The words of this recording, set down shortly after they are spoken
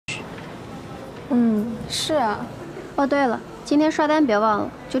嗯，是啊。哦，对了，今天刷单别忘了，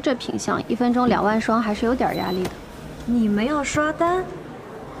就这品相，1分钟2万双还是有点压力的。你们要刷单？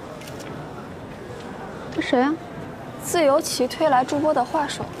这谁啊？自由旗推来助播的画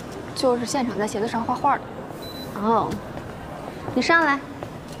手，就是现场在鞋子上画画的。哦，你上来。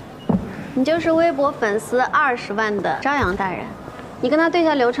你就是微博粉丝20万的朝阳大人，你跟他对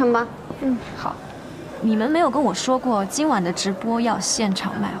下流程吧。嗯，好。你们没有跟我说过今晚的直播要现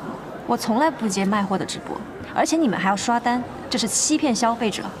场卖货，我从来不接卖货的直播，而且你们还要刷单，这是欺骗消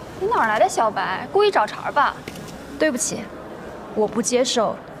费者。你哪来的小白？故意找茬吧？对不起，我不接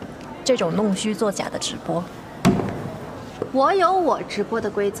受这种弄虚作假的直播。我有我直播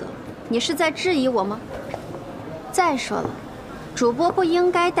的规则，你是在质疑我吗？再说了，主播不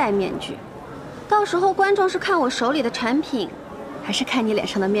应该戴面具，到时候观众是看我手里的产品，还是看你脸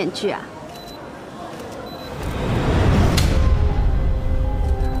上的面具啊？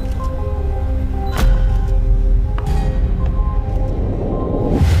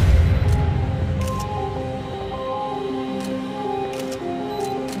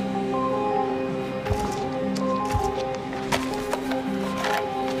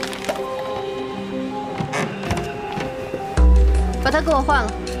把它给我换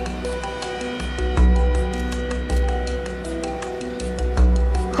了。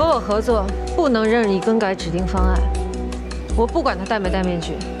和我合作不能任意更改指定方案，我不管他戴没戴面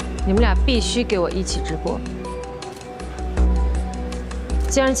具，你们俩必须给我一起直播。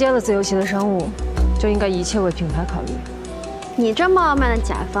既然接了自由旗的商务，就应该一切为品牌考虑。你这么傲慢的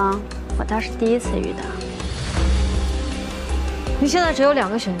甲方，我倒是第一次遇到。你现在只有2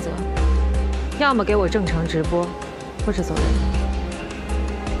个选择，要么给我正常直播，或者走人。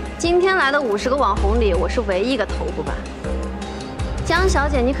今天来的50个网红里，我是唯一一个头部吧？江小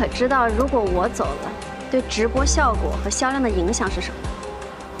姐，你可知道，如果我走了，对直播效果和销量的影响是什么？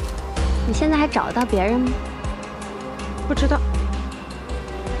你现在还找得到别人吗？不知道，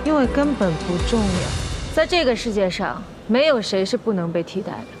因为根本不重要。在这个世界上，没有谁是不能被替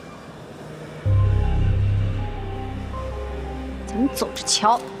代的。咱们走着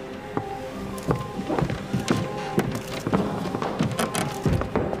瞧。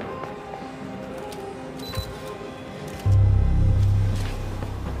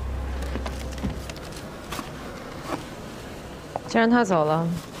既然他走了，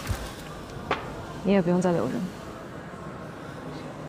你也不用再留着。